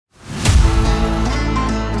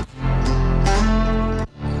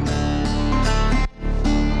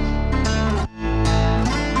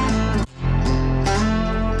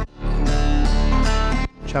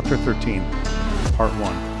Chapter 13, Part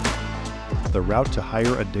 1, The Route to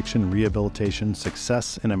Higher Addiction Rehabilitation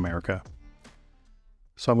Success in America.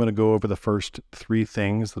 So I'm going to go over the first three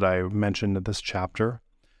things that I mentioned in this chapter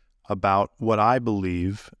about what I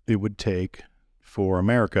believe it would take for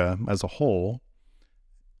America as a whole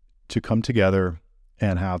to come together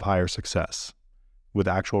and have higher success with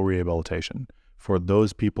actual rehabilitation for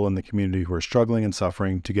those people in the community who are struggling and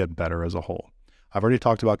suffering to get better as a whole. I've already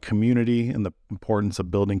talked about community and the importance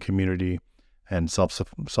of building community and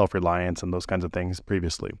self-reliance and those kinds of things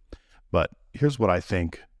previously. But here's what I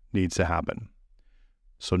think needs to happen.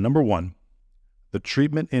 So number one, the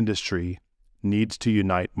treatment industry needs to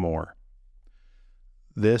unite more.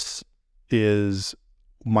 This is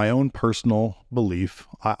my own personal belief.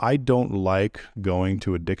 I don't like going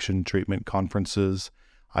to addiction treatment conferences.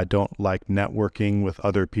 I don't like networking with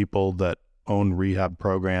other people that own rehab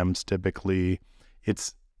programs typically.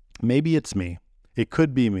 Maybe it's me. It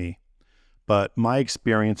could be me. But my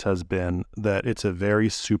experience has been that it's a very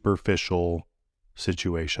superficial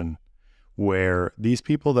situation where these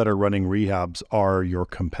people that are running rehabs are your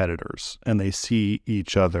competitors, and they see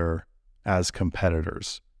each other as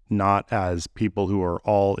competitors, not as people who are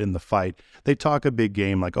all in the fight. They talk a big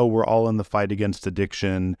game like, oh, we're all in the fight against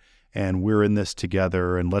addiction and we're in this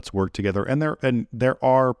together and let's work together. And there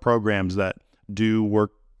are programs that do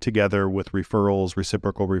work together with referrals,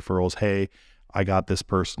 reciprocal referrals. Hey, I got this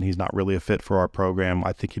person. He's not really a fit for our program.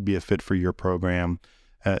 I think he'd be a fit for your program.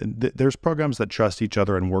 There's programs that trust each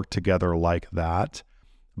other and work together like that,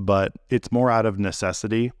 but it's more out of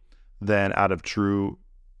necessity than out of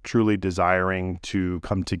truly desiring to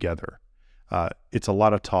come together. It's a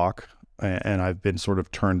lot of talk, and I've been sort of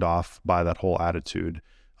turned off by that whole attitude.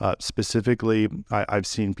 Specifically, I've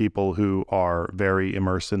seen people who are very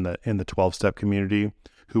immersed in the 12-step community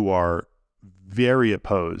who are very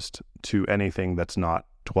opposed to anything that's not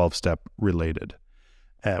 12-step related,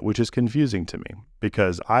 which is confusing to me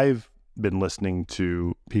because I've been listening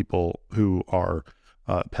to people who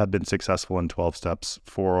have been successful in 12 steps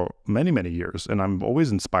for many, many years, and I'm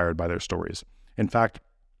always inspired by their stories. In fact,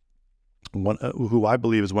 who I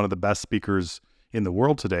believe is one of the best speakers in the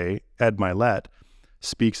world today, Ed Mylett,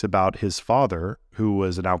 speaks about his father, who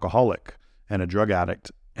was an alcoholic and a drug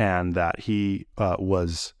addict, and that he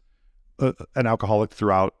was an alcoholic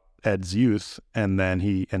throughout Ed's youth, and then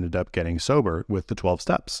he ended up getting sober with the 12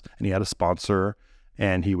 steps. And he had a sponsor,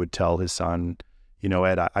 and he would tell his son,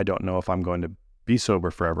 Ed, I don't know if I'm going to be sober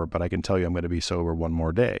forever, but I can tell you I'm going to be sober one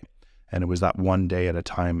more day. And it was that one day at a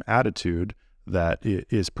time attitude that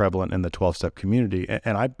is prevalent in the 12-step community.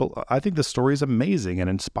 And I think the story is amazing and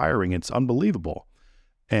inspiring. It's unbelievable.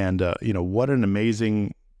 And, what an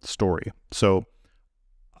amazing story. So,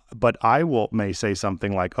 but I may say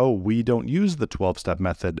something like, oh, we don't use the 12-step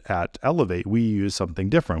method at Elevate. We use something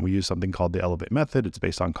different. We use something called the Elevate method. It's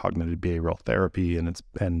based on cognitive behavioral therapy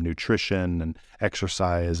and nutrition and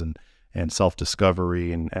exercise and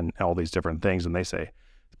self-discovery and all these different things. And they say,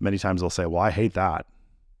 many times they'll say, well, I hate that.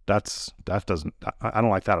 I don't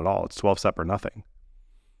like that at all. It's 12-step or nothing.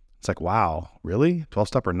 It's like, wow, really?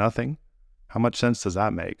 12-step or nothing? How much sense does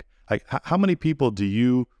that make? Like, how many people do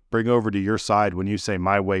you bring over to your side when you say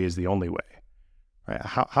my way is the only way? Right?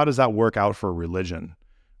 How does that work out for religion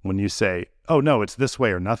when you say, oh no, it's this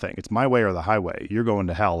way or nothing. It's my way or the highway. You're going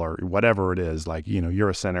to hell or whatever it is. Like, you're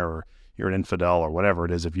a sinner or you're an infidel or whatever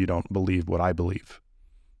it is if you don't believe what I believe.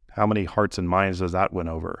 How many hearts and minds does that win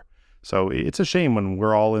over? So it's a shame when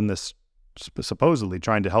we're all in this supposedly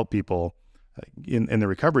trying to help people in the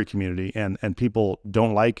recovery community and people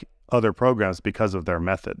don't like other programs because of their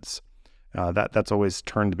methods. That's always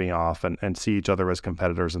turned me off and see each other as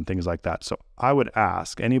competitors and things like that. So I would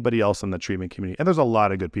ask anybody else in the treatment community, and there's a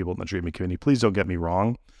lot of good people in the treatment community. Please don't get me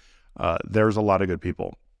wrong. There's a lot of good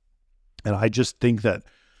people. And I just think that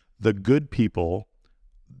the good people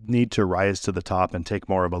need to rise to the top and take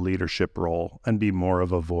more of a leadership role and be more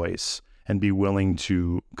of a voice and be willing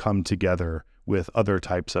to come together with other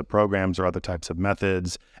types of programs or other types of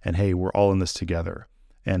methods. And hey, we're all in this together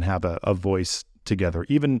and have a voice together.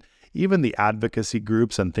 Even the advocacy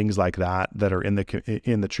groups and things like that are in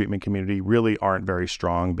the treatment community really aren't very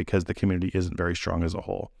strong because the community isn't very strong as a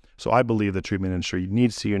whole. So I believe the treatment industry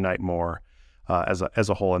needs to unite more as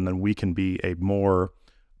a whole, and then we can be a more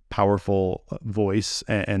powerful voice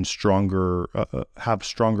and stronger, have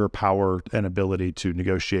stronger power and ability to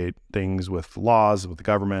negotiate things with laws, with the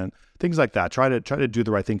government, things like that. Try to do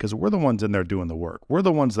the right thing because we're the ones in there doing the work. We're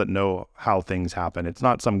the ones that know how things happen. It's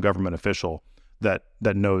not some government official that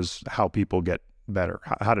knows how people get better,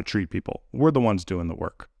 how to treat people. We're the ones doing the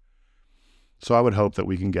work. So I would hope that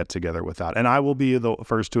we can get together with that. And I will be the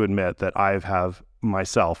first to admit that I have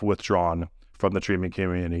myself withdrawn from the treatment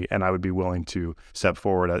community, and I would be willing to step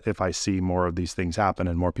forward if I see more of these things happen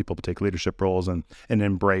and more people take leadership roles and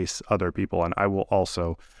embrace other people. And I will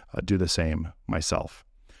also do the same myself.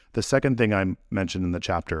 The second thing I mentioned in the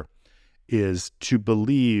chapter is to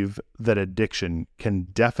believe that addiction can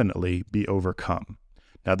definitely be overcome.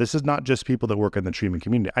 Now, this is not just people that work in the treatment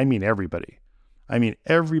community. I mean everybody. I mean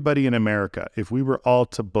everybody in America. If we were all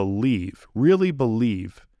to believe, really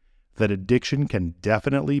believe, that addiction can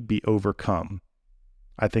definitely be overcome,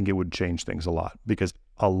 I think it would change things a lot, because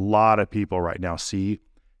a lot of people right now see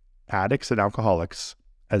addicts and alcoholics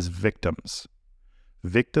as victims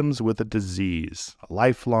with a disease, a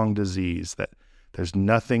lifelong disease that there's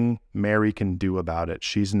nothing Mary can do about it.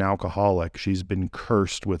 She's an alcoholic. She's been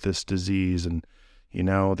cursed with this disease. And,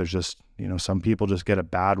 there's just, some people just get a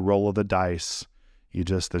bad roll of the dice.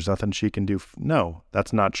 There's nothing she can do. No,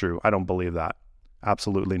 that's not true. I don't believe that.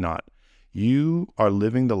 Absolutely not. You are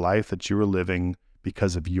living the life that you are living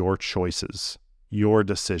because of your choices, your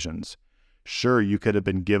decisions. Sure, you could have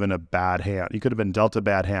been given a bad hand. You could have been dealt a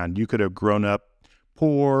bad hand. You could have grown up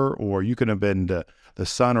poor, or you could have been the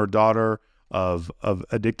son or daughter of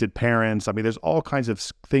addicted parents. I mean, there's all kinds of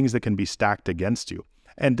things that can be stacked against you.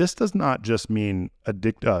 And this does not just mean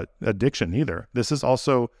addiction either. This is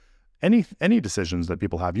also any decisions that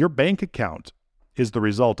people have. Your bank account is the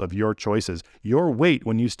result of your choices. Your weight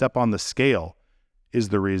when you step on the scale is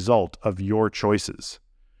the result of your choices.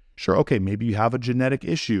 Sure, okay, maybe you have a genetic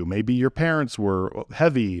issue. Maybe your parents were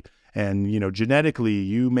heavy and, genetically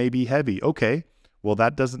you may be heavy. Okay, well,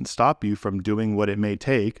 that doesn't stop you from doing what it may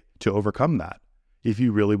take to overcome that if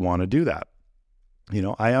you really want to do that.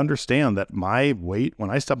 I understand that my weight when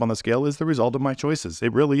I step on the scale is the result of my choices.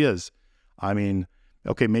 It really is. I mean,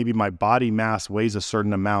 okay, maybe my body mass weighs a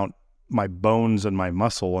certain amount, my bones and my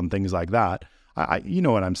muscle and things like that. You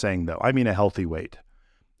know what I'm saying though. I mean a healthy weight.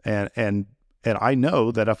 And I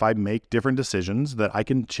know that if I make different decisions that I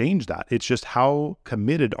can change that. It's just how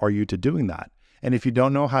committed are you to doing that? And if you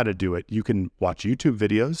don't know how to do it, you can watch YouTube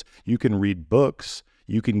videos, you can read books,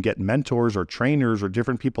 you can get mentors or trainers or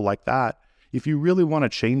different people like that. If you really want to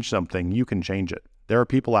change something, you can change it. There are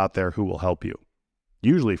people out there who will help you,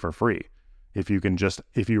 usually for free, if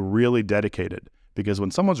you're really dedicated. Because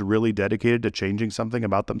when someone's really dedicated to changing something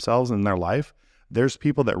about themselves in their life, there's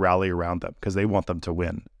people that rally around them because they want them to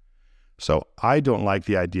win. So I don't like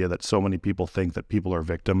the idea that so many people think that people are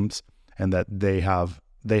victims and that they have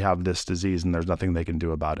this disease and there's nothing they can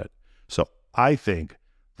do about it. So I think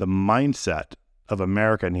the mindset of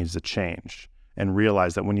America needs to change and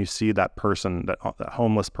realize that when you see that person, that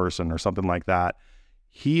homeless person or something like that,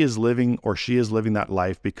 he is living or she is living that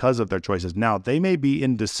life because of their choices. Now, they may be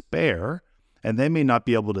in despair and they may not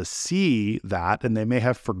be able to see that, and they may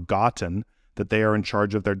have forgotten that they are in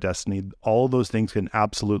charge of their destiny. All those things can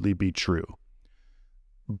absolutely be true.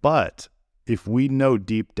 But if we know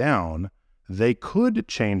deep down they could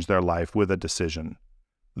change their life with a decision,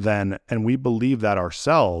 and we believe that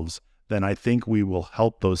ourselves, then I think we will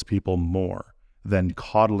help those people more than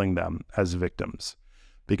coddling them as victims.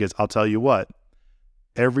 Because I'll tell you what,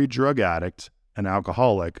 every drug addict and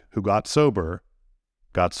alcoholic who got sober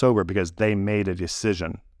because they made a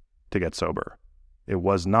decision to get sober. It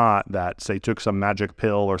was not that they took some magic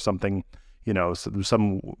pill or something,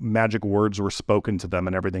 some magic words were spoken to them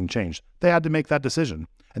and everything changed. They had to make that decision,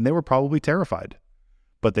 and they were probably terrified,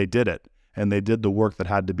 but they did it, and they did the work that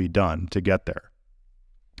had to be done to get there.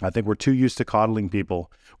 I think we're too used to coddling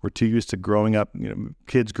people. We're too used to growing up,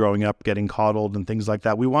 kids growing up getting coddled and things like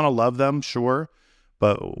that. We want to love them, sure,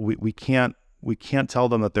 but we can't tell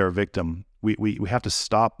them that they're a victim. We have to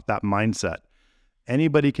stop that mindset.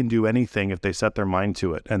 Anybody can do anything if they set their mind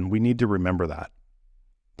to it, and we need to remember that.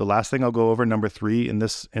 The last thing I'll go over, number 3 in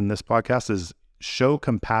this podcast, is show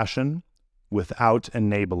compassion without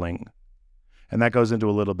enabling. And that goes into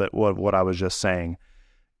a little bit what I was just saying.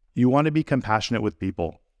 You want to be compassionate with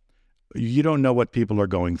people. You don't know what people are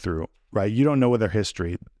going through, right? You don't know their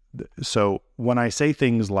history. So when I say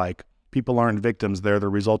things like people aren't victims, they're the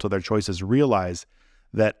result of their choices, realize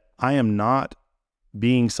that I am not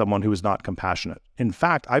being someone who is not compassionate. In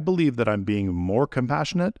fact, I believe that I'm being more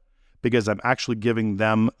compassionate because I'm actually giving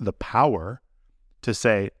them the power to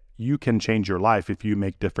say, you can change your life if you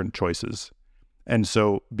make different choices. And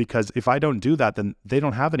so, because if I don't do that, then they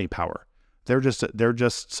don't have any power. They're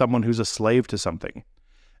just someone who's a slave to something.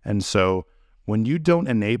 And so when you don't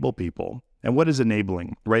enable people, and what is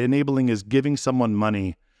enabling, right? Enabling is giving someone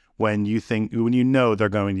money when you know they're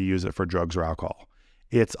going to use it for drugs or alcohol.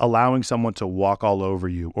 It's allowing someone to walk all over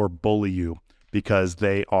you or bully you because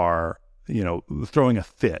they are, throwing a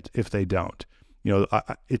fit if they don't.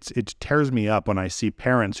 It tears me up when I see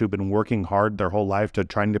parents who've been working hard their whole life to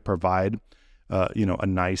trying to provide, a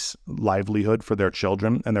nice livelihood for their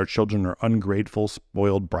children, and their children are ungrateful,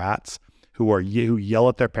 spoiled brats who yell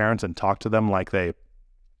at their parents and talk to them like they,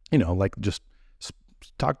 with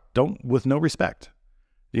no respect.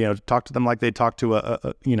 Talk to them like they talk to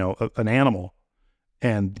an animal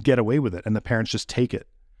and get away with it, and the parents just take it.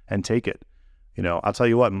 I'll tell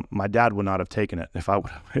you what, my dad would not have taken it if I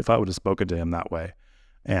would have spoken to him that way.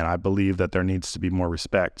 And I believe that there needs to be more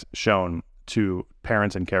respect shown to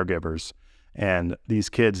parents and caregivers, and these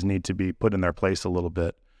kids need to be put in their place a little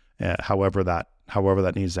bit. However that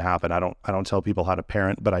needs to happen. I don't tell people how to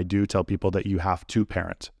parent, but I do tell people that you have to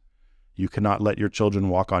parent. You cannot let your children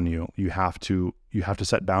walk on you. You have to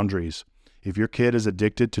set boundaries. If your kid is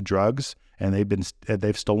addicted to drugs and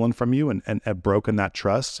they've stolen from you and have broken that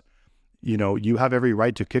trust, you have every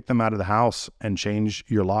right to kick them out of the house and change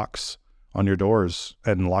your locks on your doors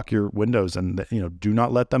and lock your windows, and do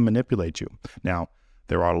not let them manipulate you. Now,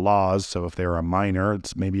 there are laws, so if they're a minor,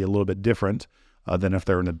 it's maybe a little bit different than if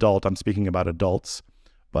they're an adult. I'm speaking about adults,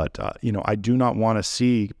 but I do not want to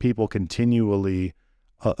see people continually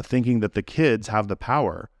thinking that the kids have the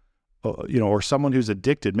power, or someone who's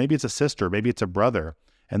addicted. Maybe it's a sister, maybe it's a brother,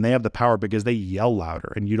 and they have the power because they yell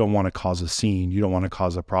louder, and you don't want to cause a scene. You don't want to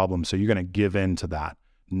cause a problem. So you're going to give in to that.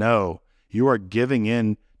 No, you are giving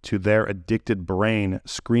in to their addicted brain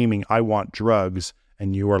screaming, "I want drugs,"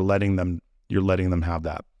 and you're letting them have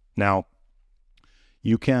that. Now,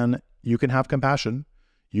 you can have compassion.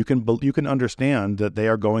 You can understand that they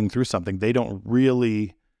are going through something. They don't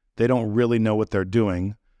really know what they're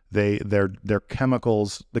doing. Their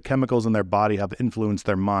chemicals, the chemicals in their body have influenced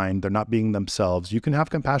their mind. They're not being themselves. You can have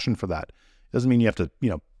compassion for that. It doesn't mean you have to,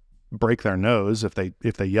 break their nose if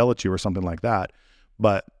they yell at you or something like that.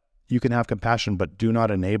 But you can have compassion, but do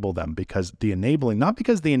not enable them, because not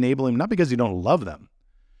because you don't love them,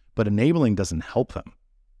 but enabling doesn't help them,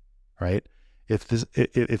 right?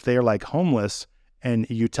 If they are like homeless and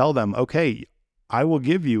you tell them, okay, I will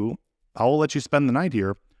let you spend the night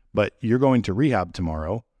here, but you're going to rehab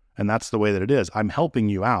tomorrow. And that's the way that it is. I'm helping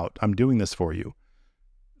you out. I'm doing this for you.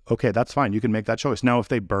 Okay, that's fine. You can make that choice. Now, if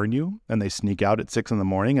they burn you and they sneak out at 6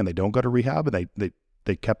 a.m. and they don't go to rehab, and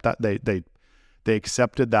they kept that, they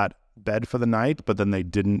accepted that bed for the night, but then they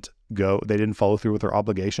didn't follow through with their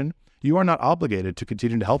obligation. You are not obligated to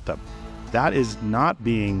continue to help them. That is not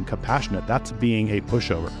being compassionate. That's being a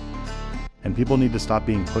pushover. And people need to stop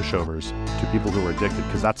being pushovers to people who are addicted,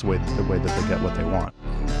 because that's the way that they get what they want.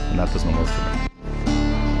 And that doesn't work for me.